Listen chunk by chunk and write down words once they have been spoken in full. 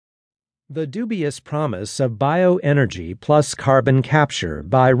The Dubious Promise of Bioenergy plus Carbon Capture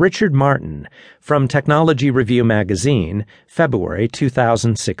by Richard Martin from Technology Review Magazine, February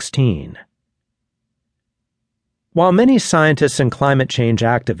 2016. While many scientists and climate change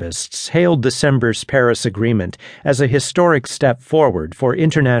activists hailed December's Paris Agreement as a historic step forward for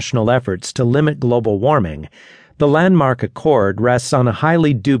international efforts to limit global warming, the landmark accord rests on a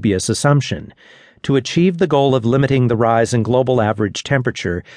highly dubious assumption: to achieve the goal of limiting the rise in global average temperature